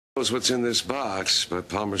Knows what's in this box, but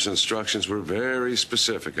Palmer's instructions were very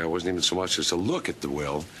specific. I wasn't even so much as to look at the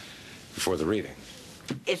will before the reading.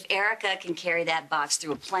 If Erica can carry that box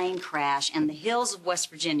through a plane crash in the hills of West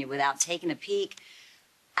Virginia without taking a peek,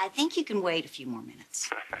 I think you can wait a few more minutes.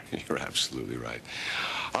 You're absolutely right.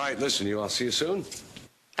 All right, listen, I'll see you soon.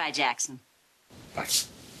 Bye, Jackson. Bye.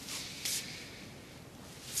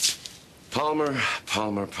 Palmer,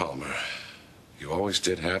 Palmer, Palmer. You always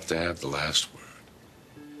did have to have the last word.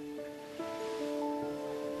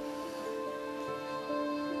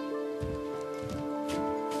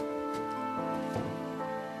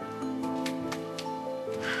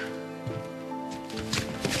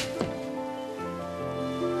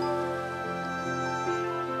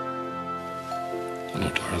 Hello,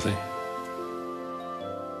 Dorothy.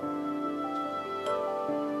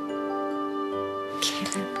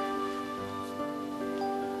 Caleb.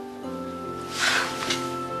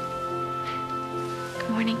 Good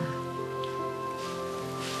morning.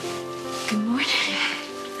 Good morning.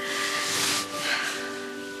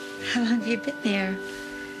 How long have you been there?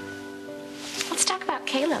 Let's talk about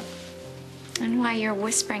Caleb and why you're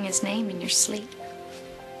whispering his name in your sleep.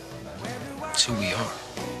 It's who we are.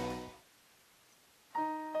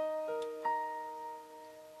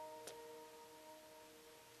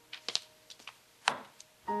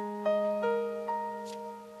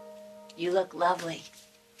 You look lovely.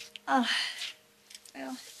 Oh,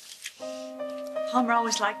 well, Palmer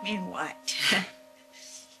always liked me in white.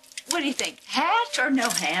 What do you think, hat or no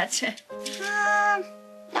hat?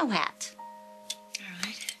 No hat. All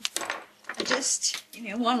right. I just,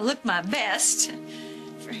 want to look my best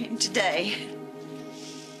for him today.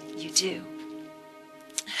 You do.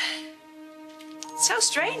 It's so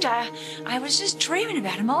strange. I was just dreaming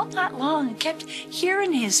about him all night long and kept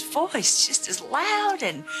hearing his voice just as loud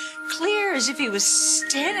and clear as if he was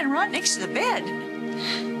standing right next to the bed.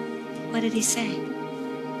 What did he say?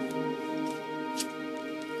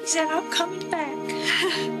 He said, I'm coming back.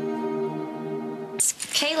 This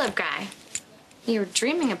Caleb guy. You were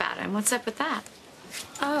dreaming about him. What's up with that?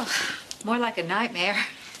 Oh, more like a nightmare.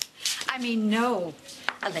 I mean, no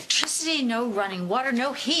electricity, no running water,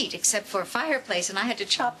 no heat except for a fireplace, and I had to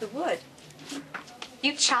chop the wood.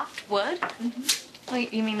 You chopped wood? Mm-hmm.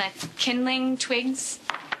 Wait, you mean like kindling twigs?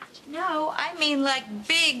 No, I mean like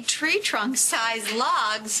big tree trunk size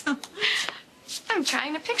logs. I'm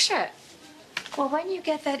trying to picture it. Well, when you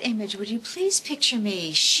get that image, would you please picture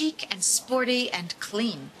me chic and sporty and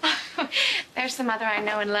clean? There's the mother I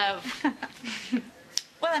know and love.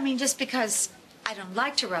 Well, I mean, just because I don't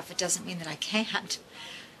like to rough it doesn't mean that I can't.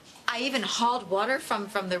 I even hauled water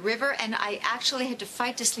from the river, and I actually had to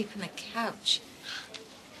fight to sleep on the couch.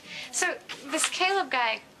 So this Caleb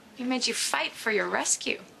guy, he made you fight for your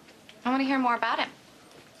rescue. I want to hear more about him.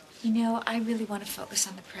 I really want to focus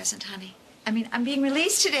on the present, honey. I mean, I'm being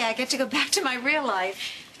released today. I get to go back to my real life.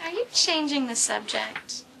 Are you changing the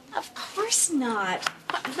subject? Of course not.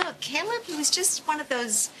 But look, Caleb, he was just one of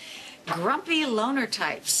those grumpy loner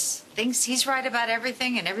types. Thinks he's right about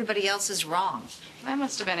everything and everybody else is wrong. That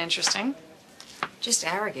must have been interesting. Just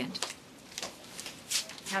arrogant.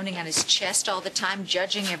 Pounding on his chest all the time,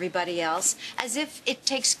 judging everybody else, as if it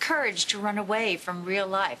takes courage to run away from real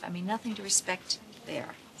life. I mean, nothing to respect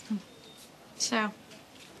there. So,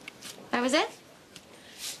 that was it?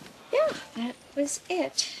 Yeah, that was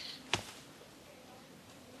it.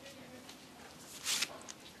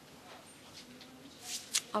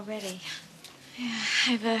 Already. Yeah,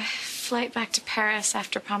 I have a flight back to Paris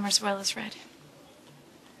after Palmer's will is read.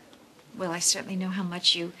 Well, I certainly know how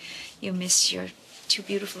much you miss your two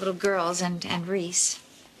beautiful little girls and Reese.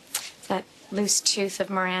 That loose tooth of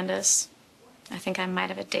Miranda's. I think I might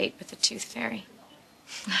have a date with the tooth fairy.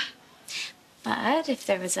 But if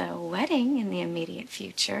there was a wedding in the immediate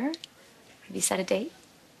future, have you set a date?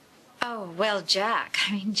 Oh, well, Jack.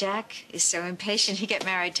 I mean, Jack is so impatient he'd get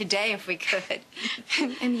married today if we could.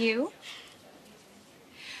 And you?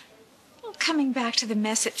 Well, coming back to the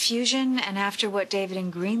mess at Fusion and after what David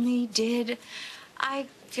and Greenlee did, I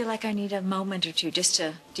feel like I need a moment or two just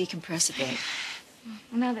to decompress a bit.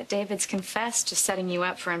 Now that David's confessed to setting you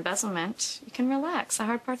up for embezzlement, you can relax. The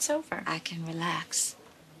hard part's over. I can relax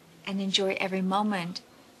and enjoy every moment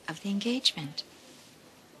of the engagement.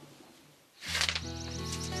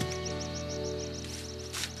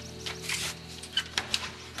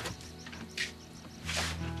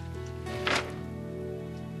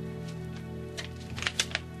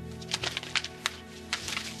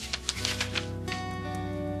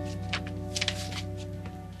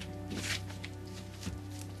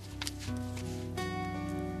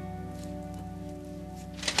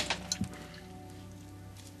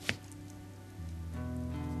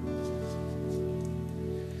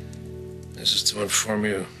 This is to inform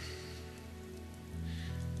you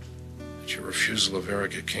that your refusal of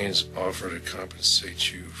Erica Kane's offer to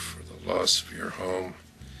compensate you for the loss of your home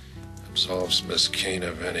absolves Miss Kane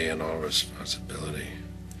of any and all responsibility,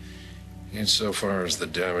 insofar as the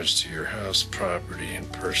damage to your house, property,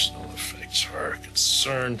 and personal effects are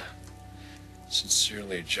concerned.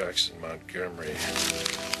 Sincerely, Jackson Montgomery.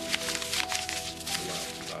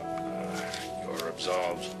 Blah, blah, blah. You're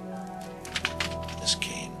absolved, Miss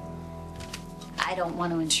Kane. I don't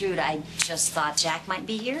want to intrude. I just thought Jack might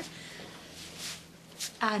be here.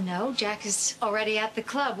 No, Jack is already at the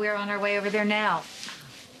club. We're on our way over there now.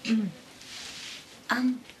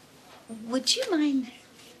 Would you mind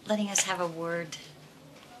letting us have a word?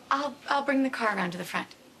 I'll bring the car around to the front.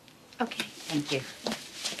 Okay, thank you.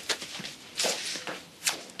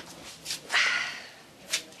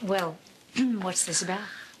 Well, what's this about?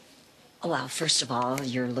 Well, first of all,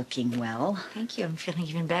 you're looking well. Thank you. I'm feeling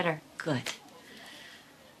even better. Good.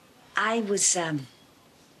 I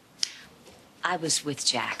was with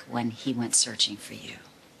Jack when he went searching for you.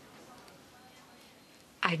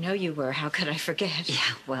 I know you were. How could I forget?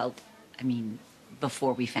 Yeah, well, I mean,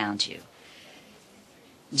 before we found you.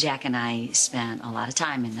 Jack and I spent a lot of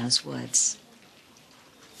time in those woods.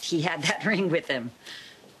 He had that ring with him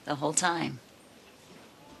the whole time.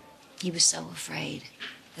 He was so afraid.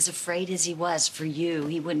 As afraid as he was for you,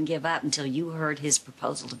 he wouldn't give up until you heard his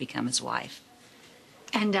proposal to become his wife.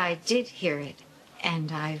 And I did hear it,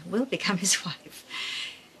 and I will become his wife.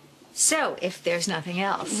 So, if there's nothing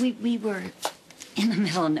else. We were in the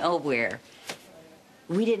middle of nowhere.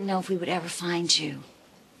 We didn't know if we would ever find you.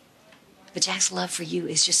 But Jack's love for you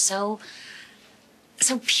is just so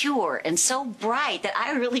pure and so bright that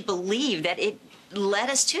I really believe that it led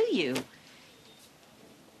us to you.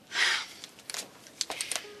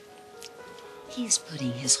 He's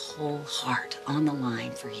putting his whole heart on the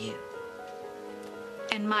line for you.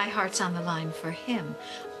 And my heart's on the line for him.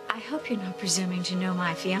 I hope you're not presuming to know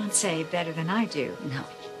my fiancé better than I do.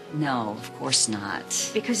 No, of course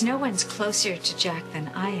not. Because no one's closer to Jack than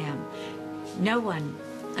I am. No one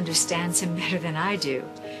understands him better than I do.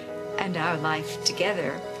 And our life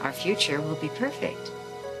together, our future, will be perfect.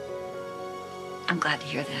 I'm glad to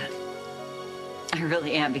hear that. I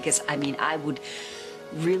really am, because, I mean, I would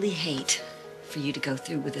really hate for you to go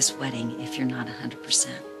through with this wedding if you're not 100%.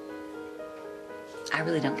 I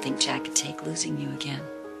really don't think Jack could take losing you again.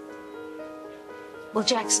 Well,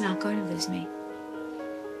 Jack's not going to lose me.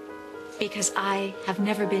 Because I have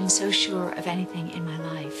never been so sure of anything in my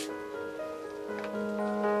life.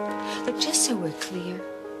 Look, just so we're clear,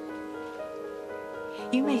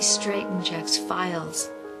 you may straighten Jack's files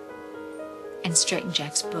and straighten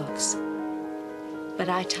Jack's books, but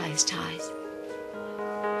I tie his ties.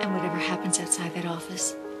 And whatever happens outside that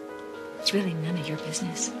office, it's really none of your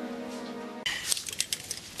business.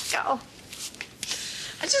 Oh,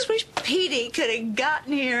 I just wish Petey could have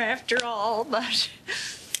gotten here after all, but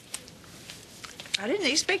I didn't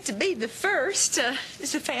expect to be the first.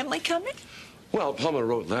 Is the family coming? Well, Palmer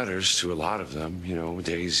wrote letters to a lot of them, you know,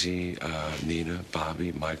 Daisy, Nina,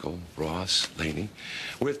 Bobby, Michael, Ross, Laney,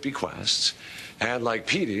 with bequests. And like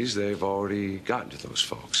Petey's, they've already gotten to those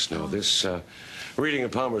folks. No, this reading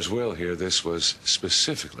of Palmer's will here, this was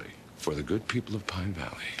specifically for the good people of Pine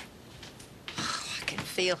Valley. I can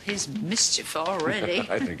feel his mischief already.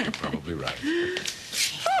 I think you're probably right.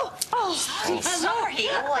 Sorry.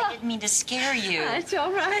 Oh, I didn't mean to scare you. That's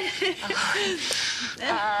all right.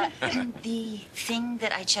 The thing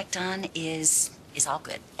that I checked on is all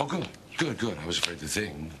good. Oh, good. Good. I was afraid the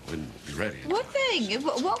thing wouldn't be ready. What thing?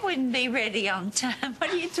 What wouldn't be ready on time? What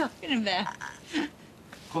are you talking about?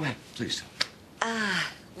 Go ahead, please.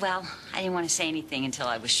 Well, I didn't want to say anything until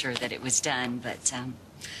I was sure that it was done, but,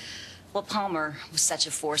 well, Palmer was such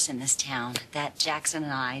a force in this town that Jackson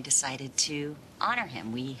and I decided to honor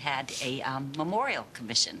him. We had a memorial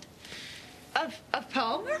commissioned. Of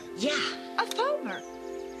Palmer? Yeah. Of Palmer?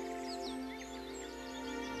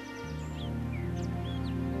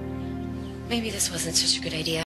 Maybe this wasn't such a good idea.